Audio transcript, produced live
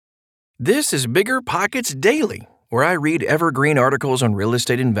This is Bigger Pockets Daily, where I read evergreen articles on real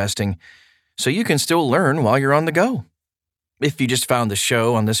estate investing so you can still learn while you're on the go. If you just found the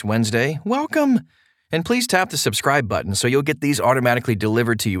show on this Wednesday, welcome. And please tap the subscribe button so you'll get these automatically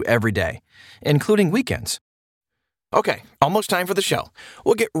delivered to you every day, including weekends. Okay, almost time for the show.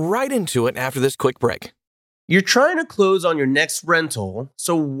 We'll get right into it after this quick break. You're trying to close on your next rental,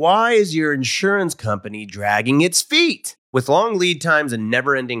 so why is your insurance company dragging its feet? With long lead times and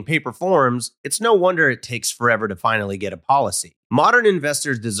never-ending paper forms, it's no wonder it takes forever to finally get a policy. Modern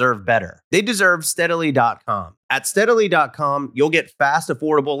investors deserve better. They deserve Steadily.com. At Steadily.com, you'll get fast,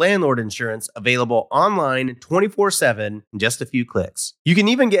 affordable landlord insurance available online 24/7 in just a few clicks. You can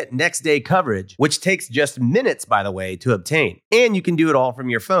even get next-day coverage, which takes just minutes, by the way, to obtain. And you can do it all from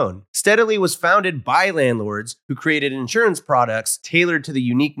your phone. Steadily was founded by landlords who created insurance products tailored to the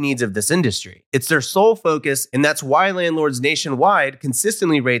unique needs of this industry. It's their sole focus, and that's why landlords nationwide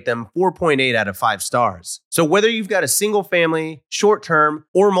consistently rate them 4.8 out of 5 stars. So whether you've got a single-family, short-term,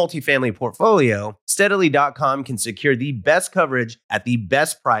 or multifamily portfolio, Steadily.com can secure the best coverage at the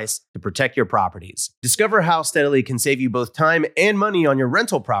best price to protect your properties. Discover how Steadily can save you both time and money on your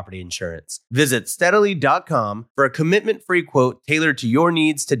rental property insurance. Visit Steadily.com for a commitment-free quote tailored to your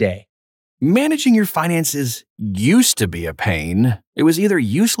needs today. Managing your finances used to be a pain. It was either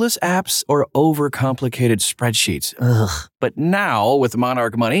useless apps or overcomplicated spreadsheets. Ugh. But now, with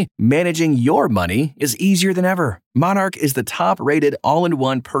Monarch Money, managing your money is easier than ever. Monarch is the top-rated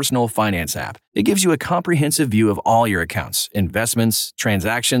all-in-one personal finance app. It gives you a comprehensive view of all your accounts, investments,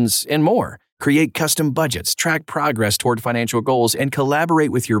 transactions, and more. Create custom budgets, track progress toward financial goals, and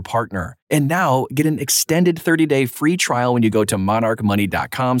collaborate with your partner. And now, get an extended 30-day free trial when you go to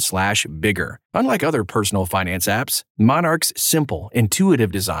monarchmoney.com/bigger. Unlike other personal finance apps, Monarch's simple,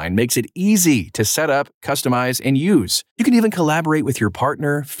 intuitive design makes it easy to set up, customize, and use. You can even collaborate with your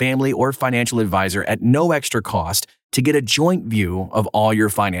partner, family, or financial advisor at no extra cost to get a joint view of all your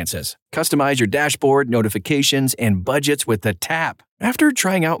finances. Customize your dashboard, notifications, and budgets with a tap. After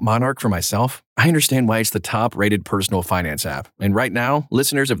trying out Monarch for myself, I understand why it's the top-rated personal finance app. And right now,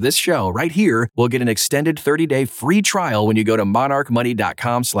 listeners of this show right here will get an extended 30-day free trial when you go to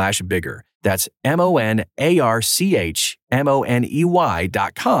monarchmoney.com/bigger. That's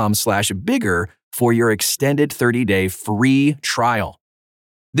monarchmoney.com/bigger for your extended 30-day free trial.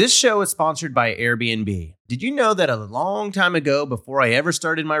 This show is sponsored by Airbnb. Did you know that a long time ago, before I ever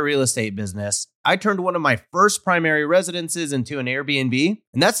started my real estate business, I turned one of my first primary residences into an Airbnb?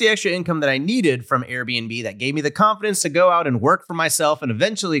 And that's the extra income that I needed from Airbnb that gave me the confidence to go out and work for myself and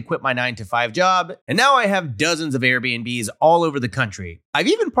eventually quit my 9-to-5 job. And now I have dozens of Airbnbs all over the country. I've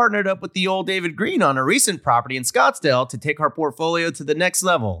even partnered up with the old David Green on a recent property in Scottsdale to take our portfolio to the next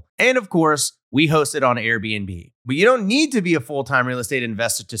level. And of course, we host it on Airbnb. But you don't need to be a full-time real estate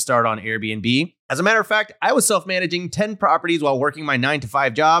investor to start on Airbnb. As a matter of fact, I was self-managing 10 properties while working my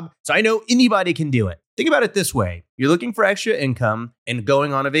 9-to-5 job, so I know anybody can do it. Think about it this way. You're looking for extra income and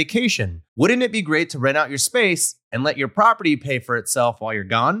going on a vacation. Wouldn't it be great to rent out your space and let your property pay for itself while you're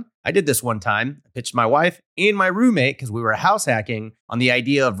gone? I did this one time. I pitched my wife and my roommate, because we were house hacking, on the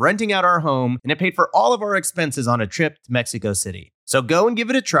idea of renting out our home, and it paid for all of our expenses on a trip to Mexico City. So go and give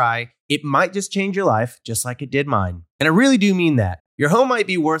it a try. It might just change your life, just like it did mine. And I really do mean that. Your home might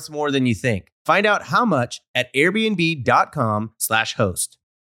be worth more than you think. Find out how much at airbnb.com/host.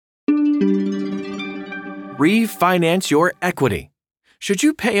 Refinance your equity. Should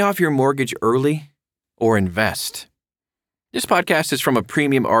you pay off your mortgage early or invest? This podcast is from a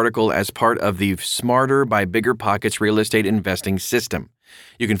premium article as part of the Smarter by Bigger Pockets real estate investing system.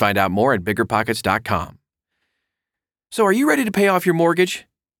 You can find out more at biggerpockets.com. So are you ready to pay off your mortgage?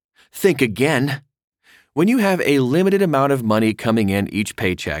 Think again. When you have a limited amount of money coming in each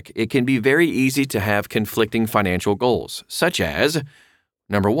paycheck, it can be very easy to have conflicting financial goals, such as,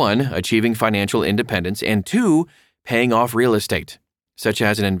 number 1, achieving financial independence, and 2, paying off real estate, such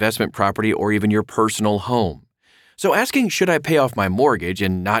as an investment property or even your personal home. So asking, should I pay off my mortgage,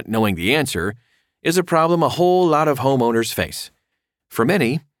 and not knowing the answer is a problem a whole lot of homeowners face. For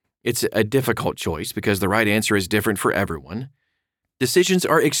many, it's a difficult choice because the right answer is different for everyone. Decisions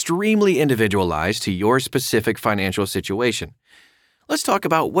are extremely individualized to your specific financial situation. Let's talk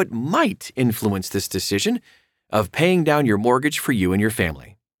about what might influence this decision of paying down your mortgage for you and your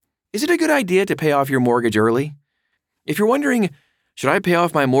family. Is it a good idea to pay off your mortgage early? If you're wondering, should I pay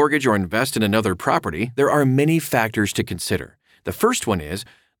off my mortgage or invest in another property, there are many factors to consider. The first one is,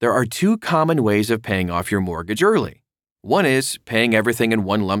 there are 2 common ways of paying off your mortgage early. One is paying everything in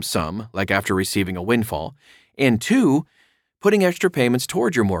one lump sum, like after receiving a windfall, and 2, putting extra payments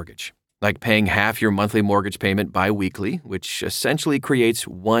toward your mortgage. like paying half your monthly mortgage payment bi-weekly, which essentially creates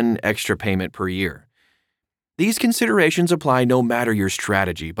one extra payment per year. These considerations apply no matter your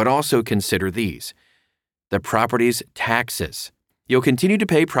strategy, but also consider these. The property's taxes. You'll continue to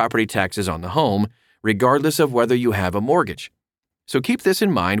pay property taxes on the home, regardless of whether you have a mortgage. So keep this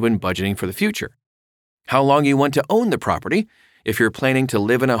in mind when budgeting for the future. How long you want to own the property. If you're planning to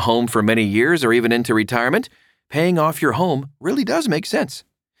live in a home for many years or even into retirement, paying off your home really does make sense.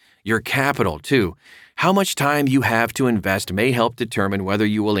 Your capital, too. How much time you have to invest may help determine whether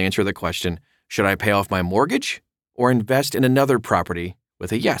you will answer the question, should I pay off my mortgage or invest in another property,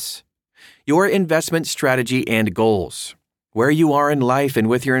 with a yes. Your investment strategy and goals. Where you are in life and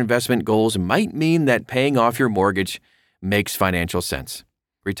with your investment goals might mean that paying off your mortgage makes financial sense.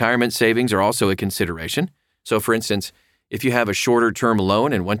 Retirement savings are also a consideration. So, for instance, if you have a shorter-term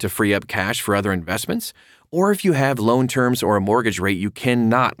loan and want to free up cash for other investments, or if you have loan terms or a mortgage rate you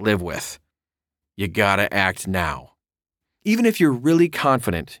cannot live with, you gotta act now. Even if you're really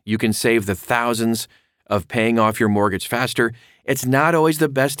confident you can save the thousands of paying off your mortgage faster, it's not always the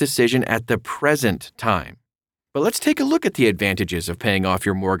best decision at the present time. But let's take a look at the advantages of paying off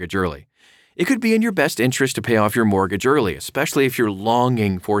your mortgage early. It could be in your best interest to pay off your mortgage early, especially if you're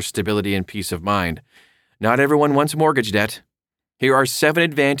longing for stability and peace of mind. Not everyone wants mortgage debt. Here are 7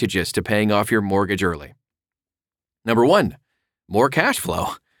 advantages to paying off your mortgage early. Number 1, more cash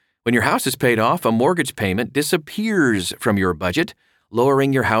flow. When your house is paid off, a mortgage payment disappears from your budget,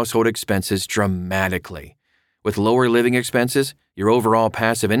 lowering your household expenses dramatically. With lower living expenses, your overall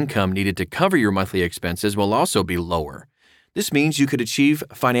passive income needed to cover your monthly expenses will also be lower. This means you could achieve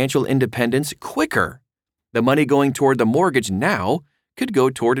financial independence quicker. The money going toward the mortgage now could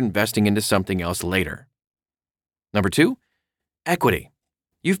go toward investing into something else later. Number 2, equity.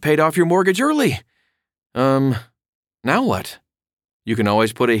 You've paid off your mortgage early. Now what? You can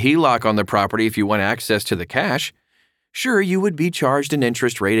always put a HELOC on the property if you want access to the cash. Sure, you would be charged an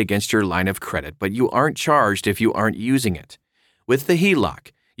interest rate against your line of credit, but you aren't charged if you aren't using it. With the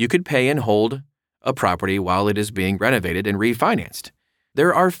HELOC, you could pay and hold a property while it is being renovated and refinanced.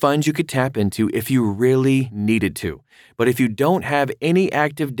 There are funds you could tap into if you really needed to, but if you don't have any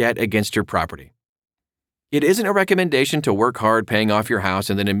active debt against your property. It isn't a recommendation to work hard paying off your house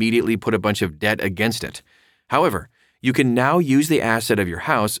and then immediately put a bunch of debt against it. However, you can now use the asset of your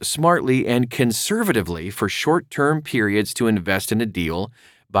house smartly and conservatively for short-term periods to invest in a deal,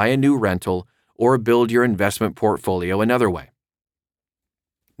 buy a new rental, or build your investment portfolio another way.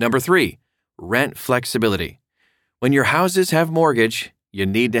 Number 3, rent flexibility. When your houses have mortgage, you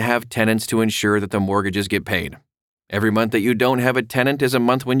need to have tenants to ensure that the mortgages get paid. Every month that you don't have a tenant is a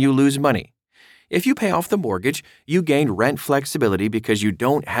month when you lose money. If you pay off the mortgage, you gain rent flexibility because you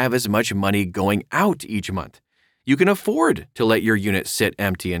don't have as much money going out each month. You can afford to let your unit sit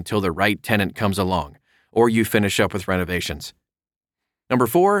empty until the right tenant comes along, or you finish up with renovations. Number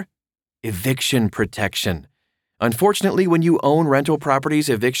 4, eviction protection. Unfortunately, when you own rental properties,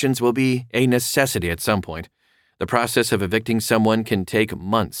 evictions will be a necessity at some point. The process of evicting someone can take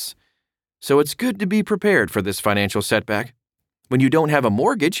months. So it's good to be prepared for this financial setback. When you don't have a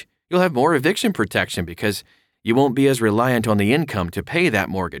mortgage, you'll have more eviction protection because you won't be as reliant on the income to pay that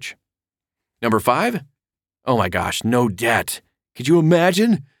mortgage. Number 5, oh my gosh, no debt. Could you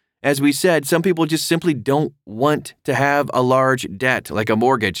imagine? As we said, some people just simply don't want to have a large debt like a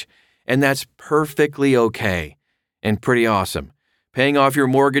mortgage, and that's perfectly okay and pretty awesome. Paying off your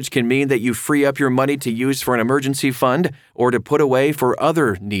mortgage can mean that you free up your money to use for an emergency fund or to put away for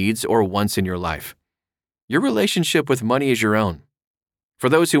other needs or wants in your life. Your relationship with money is your own. For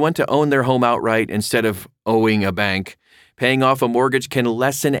those who want to own their home outright instead of owing a bank, paying off a mortgage can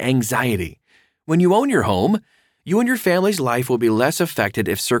lessen anxiety. When you own your home, you and your family's life will be less affected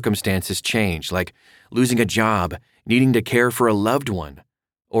if circumstances change, like losing a job, needing to care for a loved one,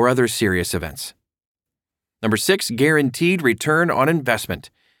 or other serious events. Number 6, guaranteed return on investment.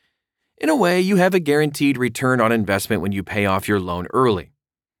 In a way, you have a guaranteed return on investment when you pay off your loan early.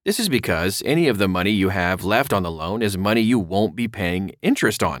 This is because any of the money you have left on the loan is money you won't be paying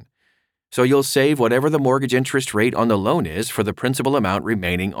interest on. So you'll save whatever the mortgage interest rate on the loan is for the principal amount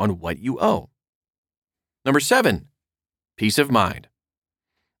remaining on what you owe. Number 7, peace of mind.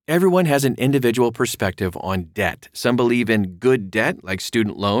 Everyone has an individual perspective on debt. Some believe in good debt, like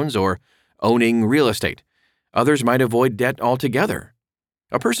student loans or owning real estate. Others might avoid debt altogether.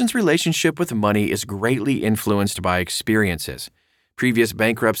 A person's relationship with money is greatly influenced by experiences. Previous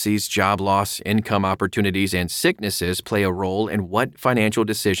bankruptcies, job loss, income opportunities, and sicknesses play a role in what financial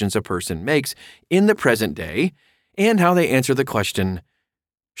decisions a person makes in the present day and how they answer the question,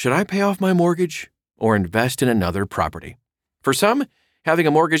 should I pay off my mortgage or invest in another property? For some, Having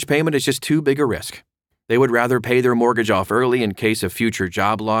a mortgage payment is just too big a risk. They would rather pay their mortgage off early in case a future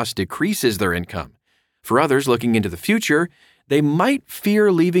job loss decreases their income. For others looking into the future, they might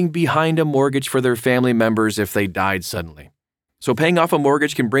fear leaving behind a mortgage for their family members if they died suddenly. So paying off a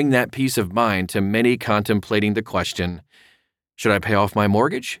mortgage can bring that peace of mind to many contemplating the question, should I pay off my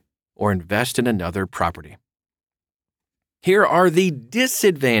mortgage or invest in another property? Here are the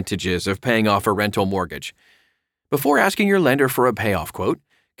disadvantages of paying off a rental mortgage. Before asking your lender for a payoff quote,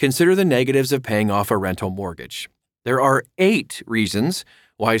 consider the negatives of paying off a rental mortgage. There are 8 reasons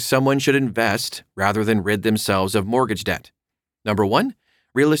why someone should invest rather than rid themselves of mortgage debt. Number 1,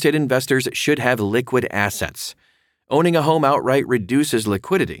 real estate investors should have liquid assets. Owning a home outright reduces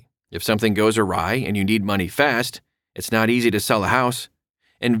liquidity. If something goes awry and you need money fast, it's not easy to sell a house.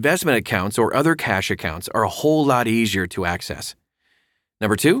 Investment accounts or other cash accounts are a whole lot easier to access.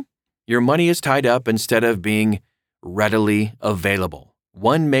 Number 2, your money is tied up instead of being readily available.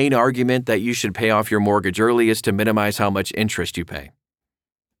 One main argument that you should pay off your mortgage early is to minimize how much interest you pay.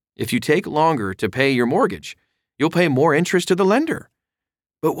 If you take longer to pay your mortgage, you'll pay more interest to the lender.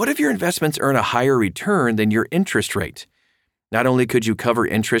 But what if your investments earn a higher return than your interest rate? Not only could you cover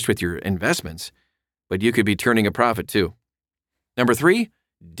interest with your investments, but you could be turning a profit too. Number 3,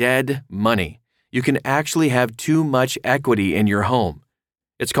 dead money. You can actually have too much equity in your home.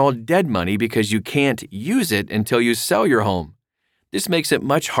 It's called dead money because you can't use it until you sell your home. This makes it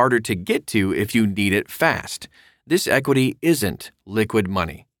much harder to get to if you need it fast. This equity isn't liquid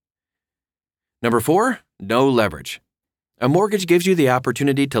money. Number 4, no leverage. A mortgage gives you the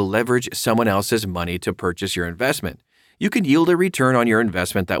opportunity to leverage someone else's money to purchase your investment. You can yield a return on your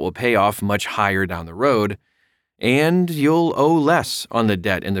investment that will pay off much higher down the road, and you'll owe less on the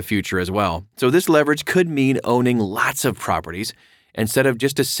debt in the future as well. So this leverage could mean owning lots of properties instead of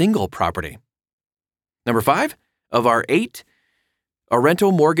just a single property. Number 5, of our 8, a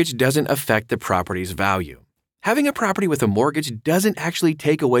rental mortgage doesn't affect the property's value. Having a property with a mortgage doesn't actually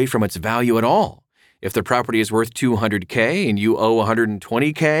take away from its value at all. If the property is worth $200K and you owe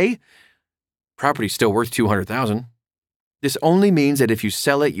 $120K, property's still worth $200,000. This only means that if you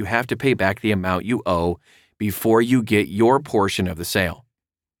sell it, you have to pay back the amount you owe before you get your portion of the sale.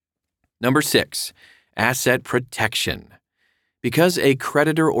 Number 6, asset protection. Because a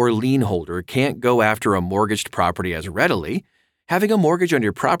creditor or lien holder can't go after a mortgaged property as readily, having a mortgage on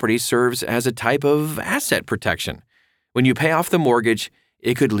your property serves as a type of asset protection. When you pay off the mortgage,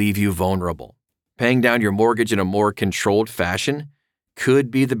 it could leave you vulnerable. Paying down your mortgage in a more controlled fashion could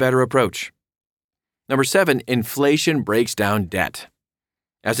be the better approach. Number 7, inflation breaks down debt.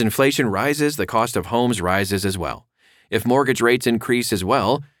 As inflation rises, the cost of homes rises as well. If mortgage rates increase as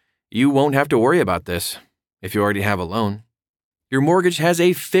well, you won't have to worry about this if you already have a loan. Your mortgage has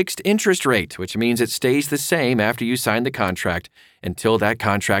a fixed interest rate, which means it stays the same after you sign the contract until that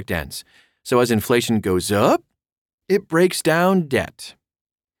contract ends. So as inflation goes up, it breaks down debt.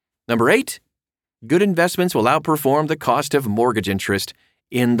 Number 8, good investments will outperform the cost of mortgage interest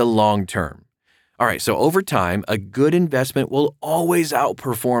in the long term. All right, so over time, a good investment will always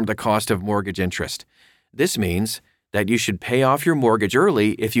outperform the cost of mortgage interest. This means that you should pay off your mortgage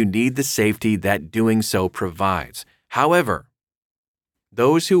early if you need the safety that doing so provides. However,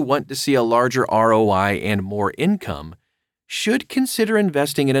 those who want to see a larger ROI and more income should consider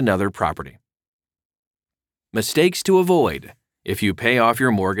investing in another property. Mistakes to avoid if you pay off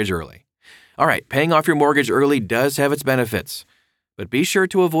your mortgage early. All right, paying off your mortgage early does have its benefits, but be sure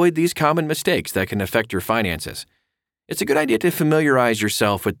to avoid these common mistakes that can affect your finances. It's a good idea to familiarize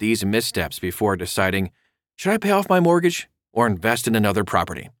yourself with these missteps before deciding, should I pay off my mortgage or invest in another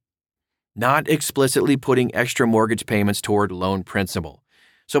property? Not explicitly putting extra mortgage payments toward loan principal.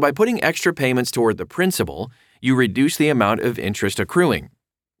 So by putting extra payments toward the principal, you reduce the amount of interest accruing.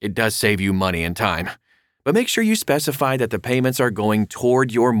 It does save you money and time. But make sure you specify that the payments are going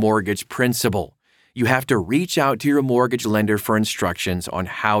toward your mortgage principal. You have to reach out to your mortgage lender for instructions on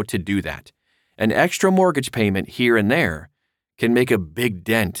how to do that. An extra mortgage payment here and there can make a big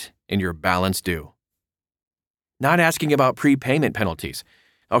dent in your balance due. Not asking about prepayment penalties.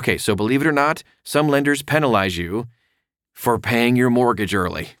 Okay, so believe it or not, some lenders penalize you for paying your mortgage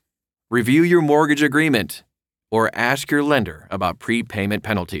early. Review your mortgage agreement or ask your lender about prepayment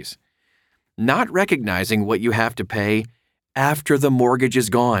penalties. Not recognizing what you have to pay after the mortgage is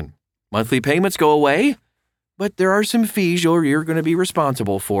gone. Monthly payments go away, but there are some fees you're going to be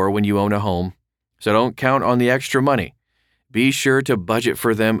responsible for when you own a home. So don't count on the extra money. Be sure to budget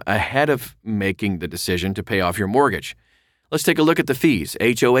for them ahead of making the decision to pay off your mortgage. Let's take a look at the fees.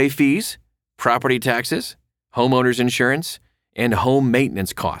 HOA fees, property taxes, homeowner's insurance, and home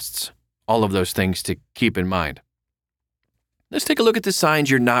maintenance costs. All of those things to keep in mind. Let's take a look at the signs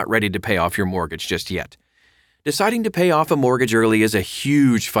you're not ready to pay off your mortgage just yet. Deciding to pay off a mortgage early is a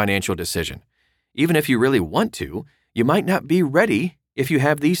huge financial decision. Even if you really want to, you might not be ready if you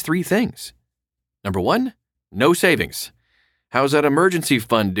have these 3 things. Number 1, no savings. How's that emergency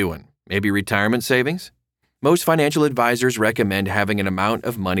fund doing? Maybe retirement savings? Most financial advisors recommend having an amount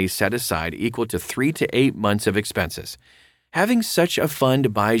of money set aside equal to 3 to 8 months of expenses. Having such a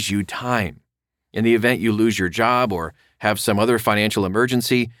fund buys you time. In the event you lose your job or have some other financial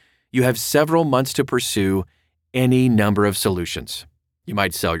emergency, you have several months to pursue any number of solutions. You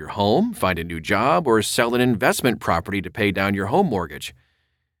might sell your home, find a new job, or sell an investment property to pay down your home mortgage.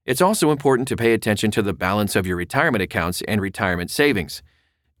 It's also important to pay attention to the balance of your retirement accounts and retirement savings.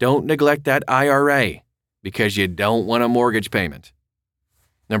 Don't neglect that IRA because you don't want a mortgage payment.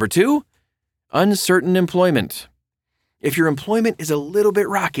 Number 2, uncertain employment. If your employment is a little bit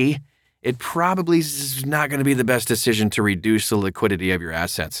rocky, it probably is not going to be the best decision to reduce the liquidity of your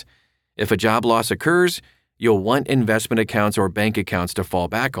assets. If a job loss occurs, you'll want investment accounts or bank accounts to fall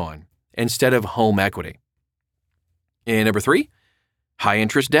back on instead of home equity. And number 3, high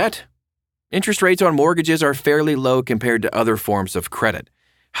interest debt. Interest rates on mortgages are fairly low compared to other forms of credit.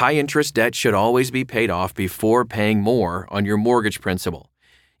 High interest debt should always be paid off before paying more on your mortgage principal.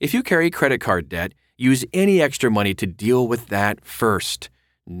 If you carry credit card debt, use any extra money to deal with that first,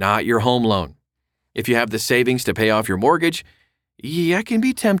 not your home loan. If you have the savings to pay off your mortgage, it can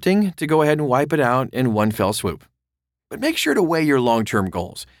be tempting to go ahead and wipe it out in one fell swoop. But make sure to weigh your long-term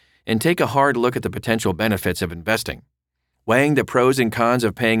goals and take a hard look at the potential benefits of investing. Weighing the pros and cons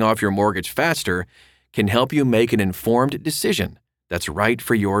of paying off your mortgage faster can help you make an informed decision that's right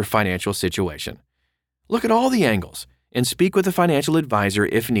for your financial situation. Look at all the angles and speak with a financial advisor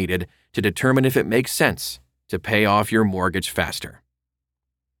if needed to determine if it makes sense to pay off your mortgage faster.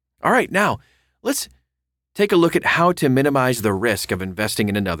 All right, now let's take a look at how to minimize the risk of investing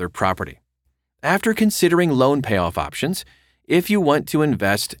in another property. After considering loan payoff options, if you want to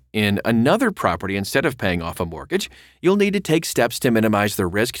invest in another property instead of paying off a mortgage, you'll need to take steps to minimize the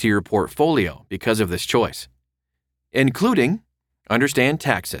risk to your portfolio because of this choice, including understand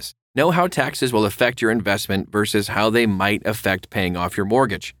taxes. Know how taxes will affect your investment versus how they might affect paying off your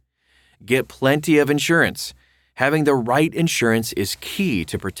mortgage. Get plenty of insurance. Having the right insurance is key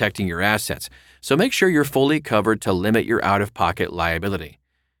to protecting your assets, so make sure you're fully covered to limit your out-of-pocket liability.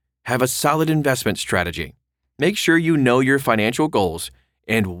 Have a solid investment strategy. Make sure you know your financial goals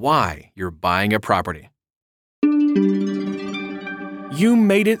and why you're buying a property. You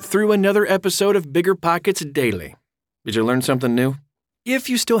made it through another episode of Bigger Pockets Daily. Did you learn something new? If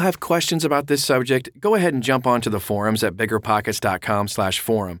you still have questions about this subject, go ahead and jump onto the forums at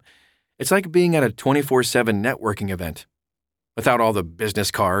biggerpockets.com/forum. It's like being at a 24/7 networking event, without all the business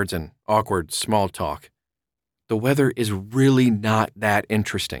cards and awkward small talk. The weather is really not that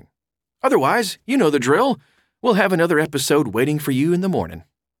interesting. Otherwise, you know the drill. We'll have another episode waiting for you in the morning.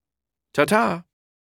 Ta-ta!